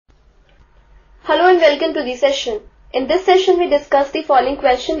Hello and welcome to the session. In this session we discuss the following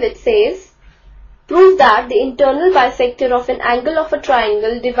question which says, prove that the internal bisector of an angle of a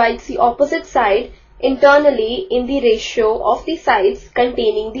triangle divides the opposite side internally in the ratio of the sides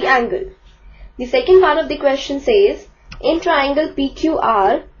containing the angle. The second part of the question says, in triangle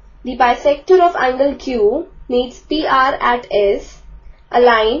PQR, the bisector of angle Q meets PR at S. A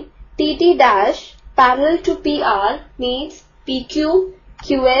line TT dash parallel to PR meets PQ,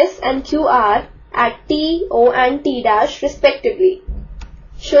 QS and QR at T, O and T dash respectively.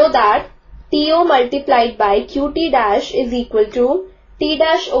 Show that TO multiplied by QT dash is equal to T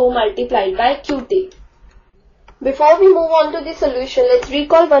dash O multiplied by QT. Before we move on to the solution, let's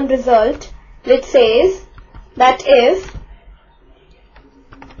recall one result which says that if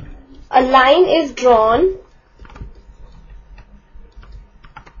a line is drawn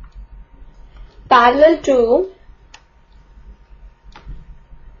parallel to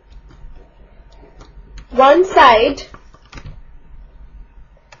one side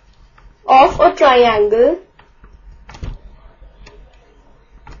of a triangle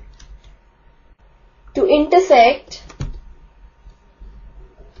to intersect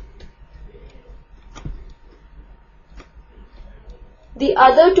the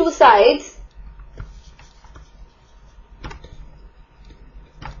other two sides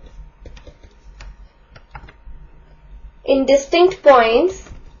in distinct points,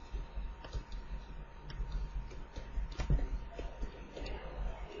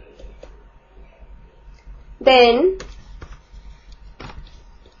 then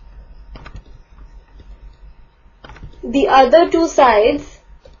the other two sides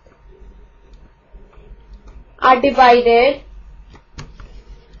are divided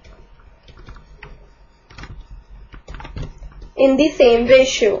in the same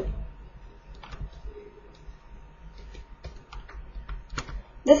ratio.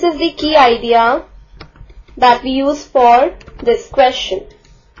 This is the key idea that we use for this question.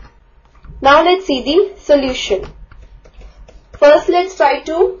 Now let's see the solution. First, let's try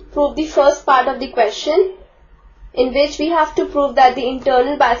to prove the first part of the question, in which we have to prove that the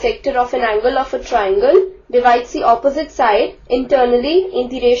internal bisector of an angle of a triangle divides the opposite side internally in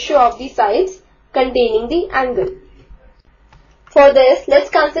the ratio of the sides containing the angle. For this, let's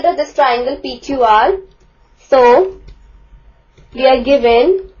consider this triangle PQR. So, we are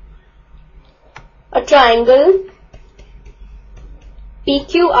given a triangle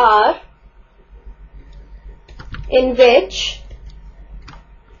PQR in which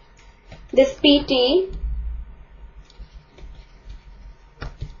this PT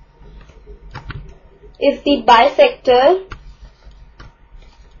is the bisector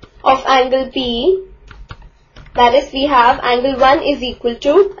of angle P. That is, we have angle 1 is equal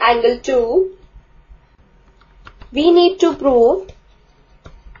to angle 2. We need to prove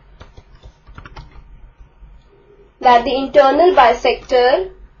that the internal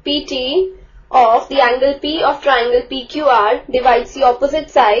bisector PT of the angle P of triangle PQR divides the opposite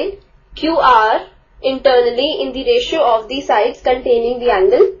side QR internally in the ratio of the sides containing the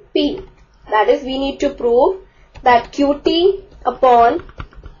angle P. That is, we need to prove that QT upon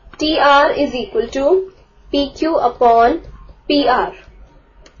TR is equal to PQ upon PR.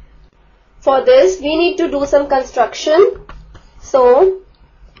 For this, we need to do some construction. So,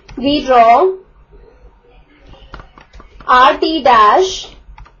 we draw RT dash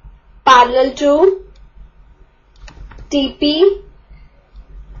parallel to TP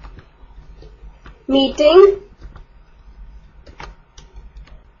meeting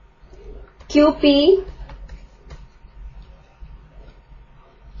QP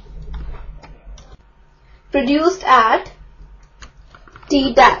produced at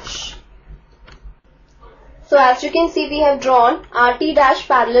T dash. So as you can see, we have drawn RT dash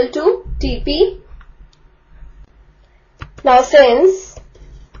parallel to TP. Now since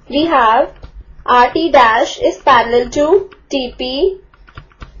we have RT dash is parallel to TP,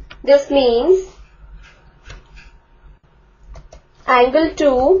 this means angle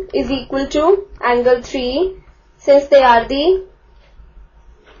 2 is equal to angle 3, since they are the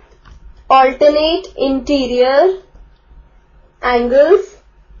alternate interior angles.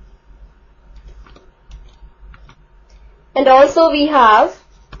 And also we have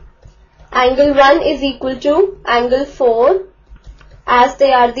angle 1 is equal to angle 4, as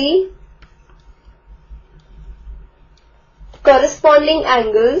they are the corresponding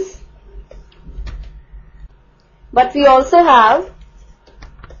angles. But we also have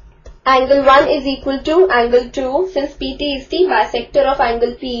angle 1 is equal to angle 2, since PT is the bisector of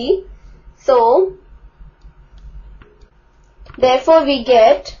angle P. So, therefore we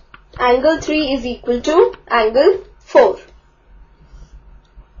get angle 3 is equal to angle 4.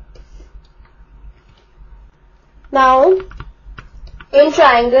 Now, in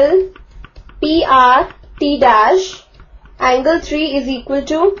triangle PRT dash, angle 3 is equal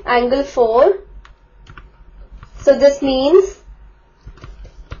to angle 4. So this means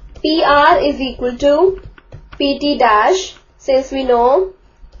PR is equal to PT dash, since we know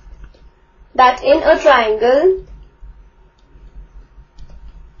that in a triangle,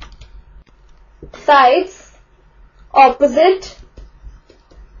 sides opposite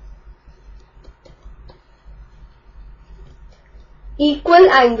equal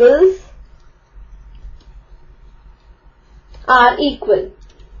angles are equal.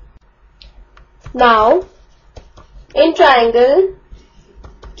 Now, in triangle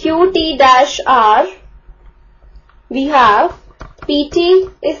QT dash R, we have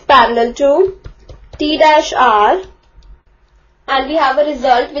PT is parallel to T dash R, and we have a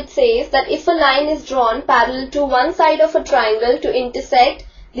result which says that if a line is drawn parallel to one side of a triangle to intersect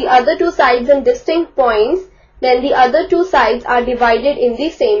the other two sides in distinct points, then the other two sides are divided in the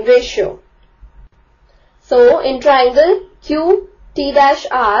same ratio. So, in triangle QT dash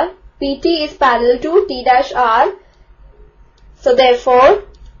R, PT is parallel to T dash R. So, therefore,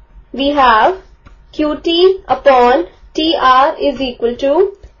 we have QT upon TR is equal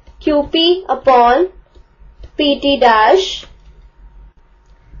to QP upon PT dash.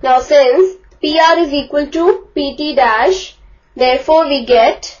 Now, since PR is equal to PT dash, therefore we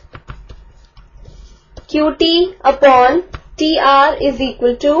get QT upon TR is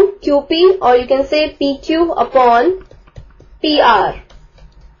equal to QP, or you can say PQ upon PR.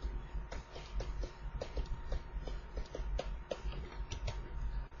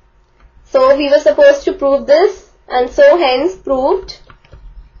 So we were supposed to prove this, and so hence proved.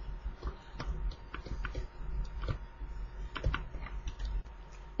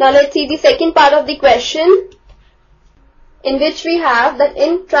 Now let's see the second part of the question, in which we have that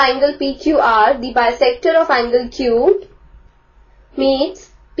in triangle PQR, the bisector of angle Q meets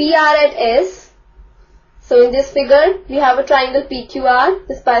PR at S. So in this figure, we have a triangle PQR.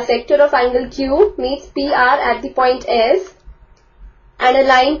 This bisector of angle Q meets PR at the point S, and a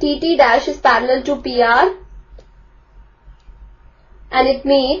line TT dash is parallel to PR, and it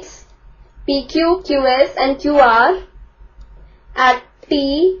meets PQ, QS and QR at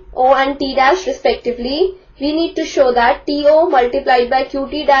T, O and T dash respectively. We need to show that TO multiplied by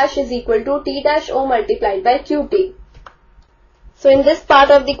QT dash is equal to T dash O multiplied by QT. So in this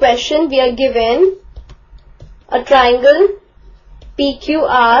part of the question, we are given a triangle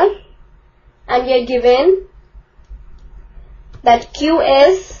PQR, and we are given that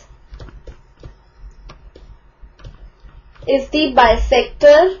QS is the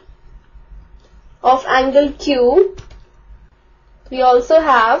bisector of angle Q. We also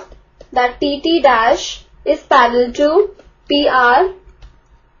have that TT dash is parallel to PR.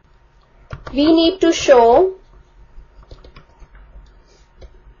 We need to show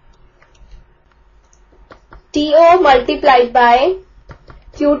TO multiplied by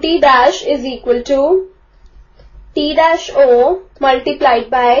QT dash is equal to T dash O multiplied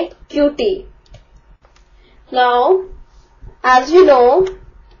by QT. Now, as you know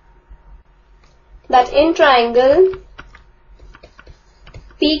that in triangle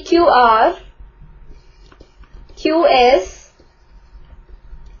PQR, QS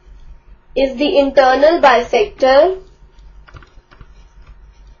is the internal bisector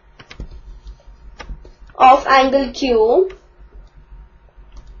of angle Q.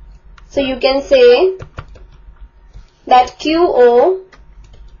 So you can say that QO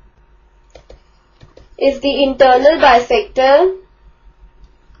is the internal bisector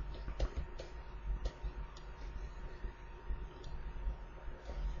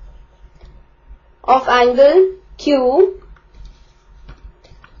of angle Q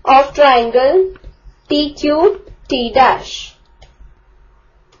of triangle PQT dash.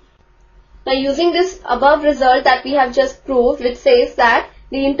 Now, using this above result that we have just proved, which says that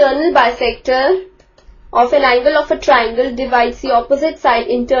the internal bisector of an angle of a triangle divides the opposite side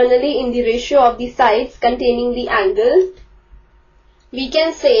internally in the ratio of the sides containing the angle, we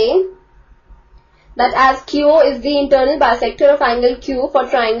can say that as QO is the internal bisector of angle Q for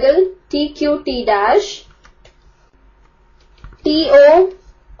triangle TQT dash, TO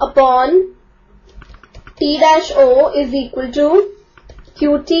upon T dash O is equal to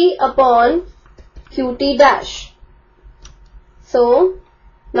QT upon QT dash. So,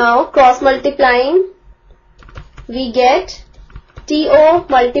 now cross multiplying, we get TO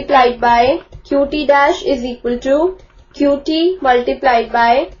multiplied by QT dash is equal to QT multiplied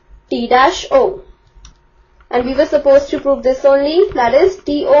by T dash O. And we were supposed to prove this only, that is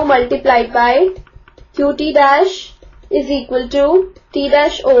TO multiplied by QT dash is equal to T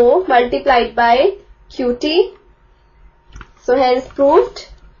dash O multiplied by QT. So hence proved.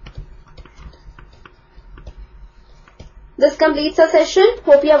 This completes our session.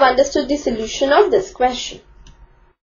 Hope you have understood the solution of this question.